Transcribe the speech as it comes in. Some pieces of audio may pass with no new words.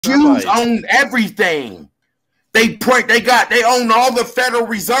Jews own everything. They own all the Federal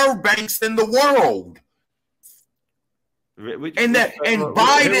Reserve banks in the world.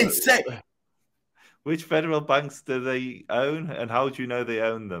 Biden said, which federal banks do they own, and how do you know they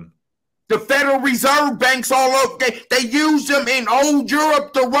own them? The Federal Reserve banks all over. They use them in old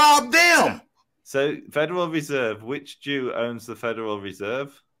Europe to rob them. So, Federal Reserve, which Jew owns the Federal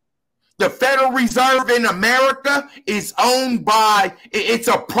Reserve? The Federal Reserve in America is owned by, it's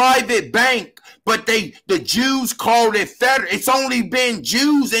a private bank, but the Jews called it federal. It's only been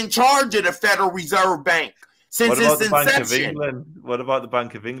Jews in charge of the Federal Reserve Bank since its inception. Bank of England? What about the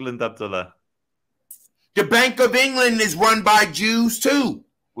Bank of England, Abdullah? The Bank of England is run by Jews too.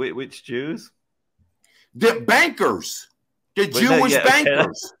 Which Jews? The bankers. The Jewish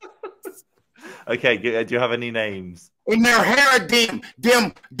bankers. Okay, do you have any names? In their hair,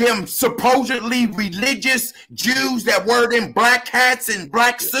 them supposedly religious Jews that wear them black hats and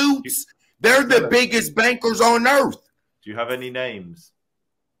black suits, they're the biggest bankers on earth. Do you have any names?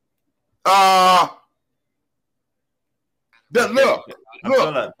 Look,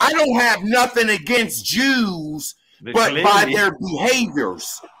 I don't have nothing against Jews, but by their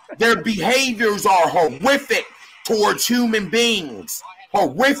behaviors. Their behaviors are horrific towards human beings.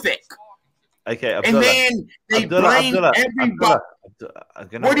 Horrific. Okay, Abdullah, and then they blame everybody.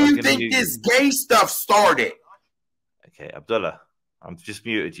 What do you think this gay stuff started? Okay, Abdullah, I'm just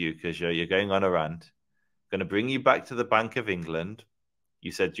muted you because you're going on a rant. I'm going to bring you back to the Bank of England.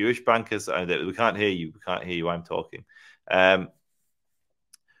 You said Jewish bankers. We can't hear you. We can't hear you. I'm talking.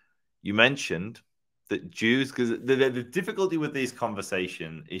 You mentioned that Jews, because the difficulty with these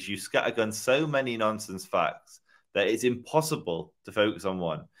conversations is you scattergun so many nonsense facts that it's impossible to focus on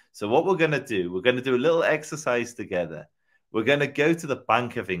one. So what we're going to do a little exercise together. We're going to go to the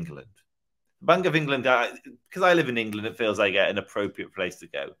Bank of England. Bank of England, because I live in England, it feels like an appropriate place to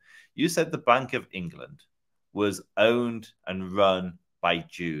go. You said the Bank of England was owned and run by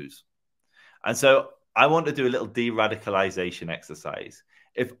Jews. And so I want to do a little de-radicalization exercise.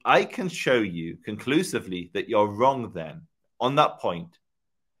 If I can show you conclusively that you're wrong then on that point,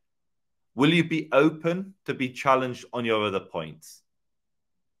 will you be open to be challenged on your other points?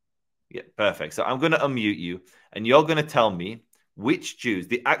 Yeah, perfect. So I'm going to unmute you and you're going to tell me which Jews,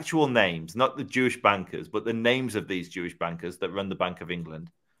 the actual names, not the Jewish bankers, but the names of these Jewish bankers that run the Bank of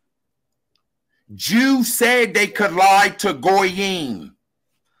England. Jews said they could lie to Goyim.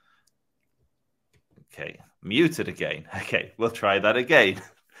 Okay, muted again. Okay, we'll try that again.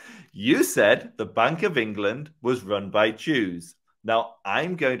 You said the Bank of England was run by Jews. Now,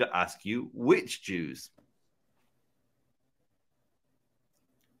 I'm going to ask you which Jews.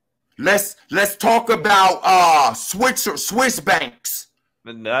 Let's talk about Swiss banks.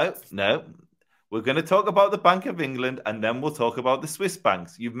 No. We're going to talk about the Bank of England and then we'll talk about the Swiss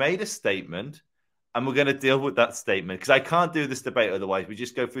banks. You've made a statement and we're going to deal with that statement because I can't do this debate otherwise. We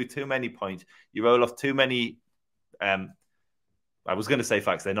just go through too many points. You roll off too many, I was going to say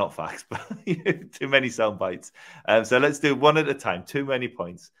facts. They're not facts, but too many sound bites. So let's do one at a time. Too many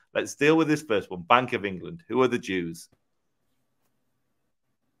points. Let's deal with this first one. Bank of England. Who are the Jews?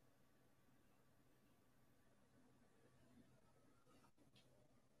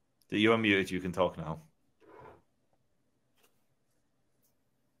 You're unmuted. You can talk now.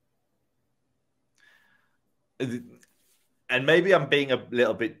 And maybe I'm being a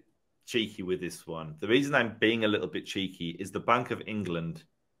little bit cheeky with this one. The reason I'm being a little bit cheeky is the Bank of England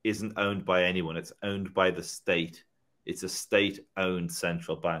isn't owned by anyone. It's owned by the state. It's a state-owned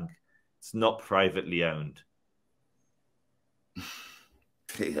central bank. It's not privately owned.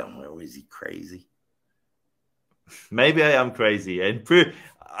 They don't know. Is he crazy? Maybe I am crazy. And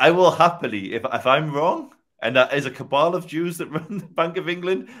I will happily, if I'm wrong, and that is a cabal of Jews that run the Bank of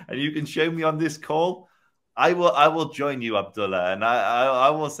England, and you can show me on this call, I will join you, Abdullah, and I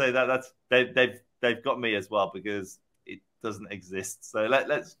will say that they've got me as well because it doesn't exist. So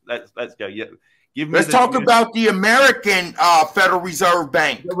let's go. Yeah, let's talk about the American Federal Reserve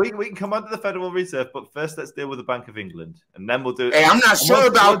Bank. Yeah, we can come on to the Federal Reserve, but first let's deal with the Bank of England, and then we'll do. Hey, I'm not sure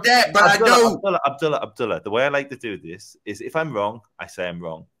about that, but Abdullah, I know Abdullah. The way I like to do this is if I'm wrong, I say I'm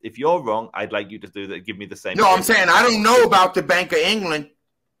wrong. If you're wrong, I'd like you to do that. Give me the same. No, I'm saying I don't know about the Bank of England.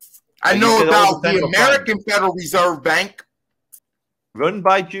 I know about the American Federal Reserve Bank. Run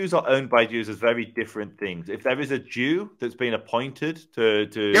by Jews or owned by Jews is very different things. If there is a Jew that's been appointed to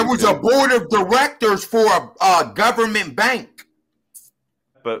there was a board of directors for a government bank.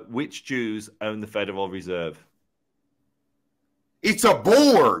 But which Jews own the Federal Reserve? It's a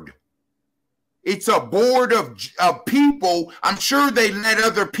board. It's a board of people. I'm sure they let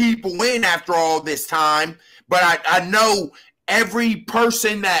other people in after all this time, but I know every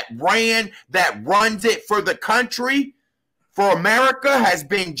person that runs it for the country, for America, has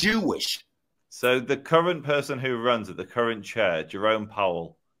been Jewish. So the current person who runs it, the current chair, Jerome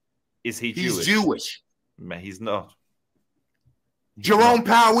Powell, is he Jewish? He's Jewish. He's not. Jerome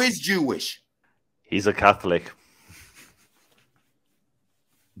Powell is Jewish. He's a Catholic.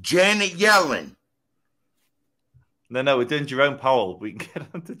 Janet Yellen. No, we're doing Jerome Powell. We can get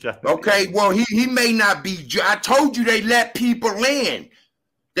on to Janet. Okay, well, he may not be. I told you they let people in.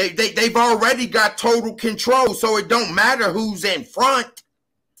 They've already got total control, so it don't matter who's in front.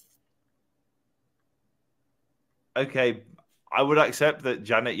 Okay, I would accept that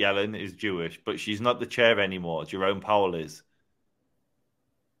Janet Yellen is Jewish, but she's not the chair anymore. Jerome Powell is.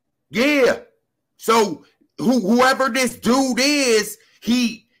 Yeah. So whoever this dude is,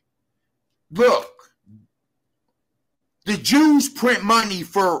 look. The Jews print money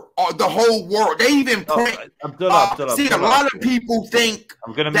for the whole world. They even print. Abdullah, see, a lot of people think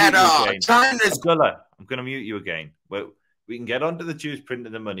that China's. Abdullah, I'm going to mute you again. We can get onto the Jews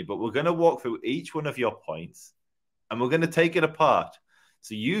printing the money, but we're going to walk through each one of your points, and we're going to take it apart.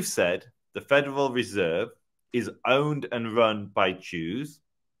 So you said the Federal Reserve is owned and run by Jews.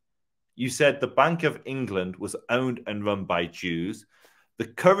 You said the Bank of England was owned and run by Jews. The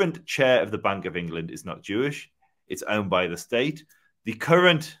current chair of the Bank of England is not Jewish. It's owned by the state. The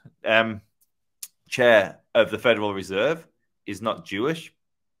current chair of the Federal Reserve is not Jewish.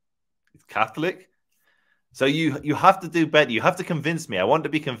 It's Catholic. So you have to do better. You have to convince me. I want to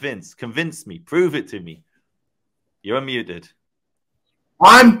be convinced. Convince me. Prove it to me. You're unmuted.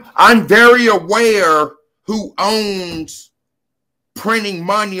 I'm very aware who owns printing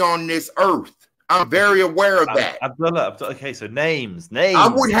money on this earth. I'm very aware of that. Abdullah, okay, so names. I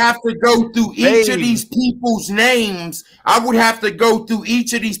would have to go through each of these people's names. I would have to go through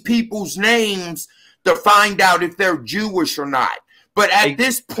each of these people's names to find out if they're Jewish or not. But at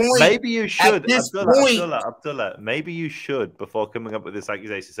this point, maybe you should. At this point, Abdullah, maybe you should before coming up with this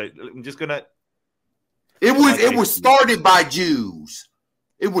accusation. So I'm just gonna. It was started by Jews.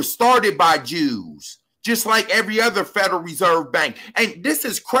 It was started by Jews. Just like every other Federal Reserve Bank. And this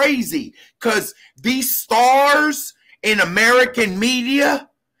is crazy because these stars in American media,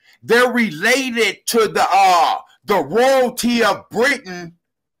 they're related to the royalty of Britain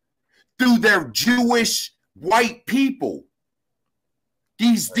through their Jewish white people.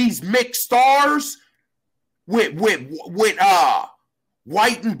 These mixed stars with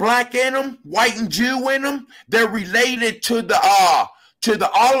white and black in them, white and Jew in them, they're related to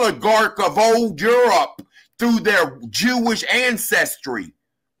the oligarch of old Europe through their Jewish ancestry.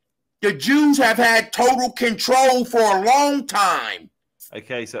 The Jews have had total control for a long time.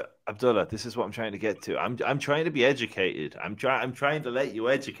 Okay, so Abdullah, this is what I'm trying to get to. I'm trying to be educated. I'm trying to let you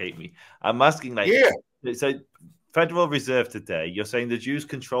educate me. I'm asking, like, yeah. So Federal Reserve today, you're saying the Jews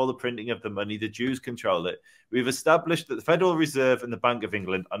control the printing of the money. The Jews control it. We've established that the Federal Reserve and the Bank of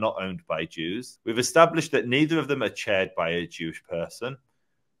England are not owned by Jews. We've established that neither of them are chaired by a Jewish person.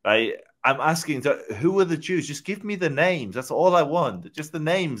 I'm asking, who are the Jews? Just give me the names. That's all I want. Just the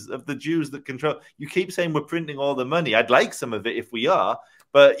names of the Jews that control. You keep saying we're printing all the money. I'd like some of it if we are,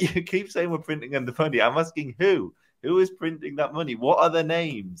 but you keep saying we're printing the money. I'm asking who? Who is printing that money? What are the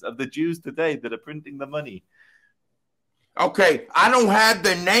names of the Jews today that are printing the money? Okay, I don't have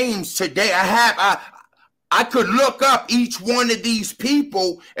the names today. I could look up each one of these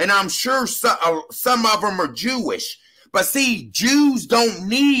people, and I'm sure some of them are Jewish. But see, Jews don't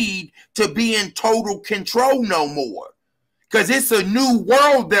need to be in total control no more because it's a new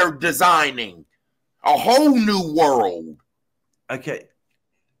world they're designing, a whole new world. Okay,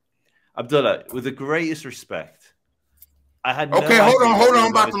 Abdullah, with the greatest respect, I had hold on.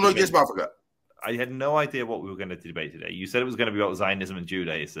 I'm about to look this motherfucker. I had no idea what we were going to debate today. You said it was going to be about Zionism and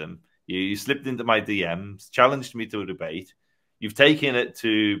Judaism. You slipped into my DMs, challenged me to a debate. You've taken it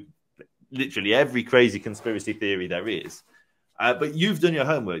to literally every crazy conspiracy theory there is. But you've done your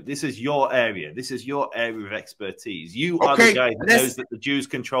homework. This is your area. This is your area of expertise. You are the guy who knows that the Jews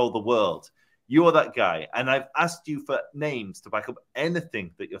control the world. You're that guy. And I've asked you for names to back up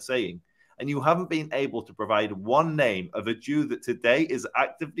anything that you're saying. And you haven't been able to provide one name of a Jew that today is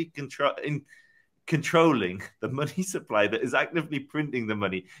actively controlling the money supply, that is actively printing the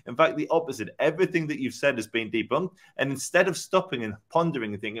money. In fact, the opposite. Everything that you've said has been debunked. And instead of stopping and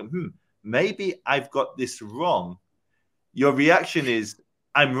pondering and thinking, maybe I've got this wrong, your reaction is,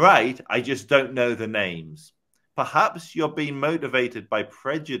 I'm right, I just don't know the names. Perhaps you're being motivated by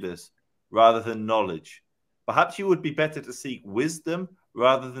prejudice rather than knowledge. Perhaps you would be better to seek wisdom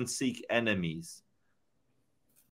rather than seek enemies.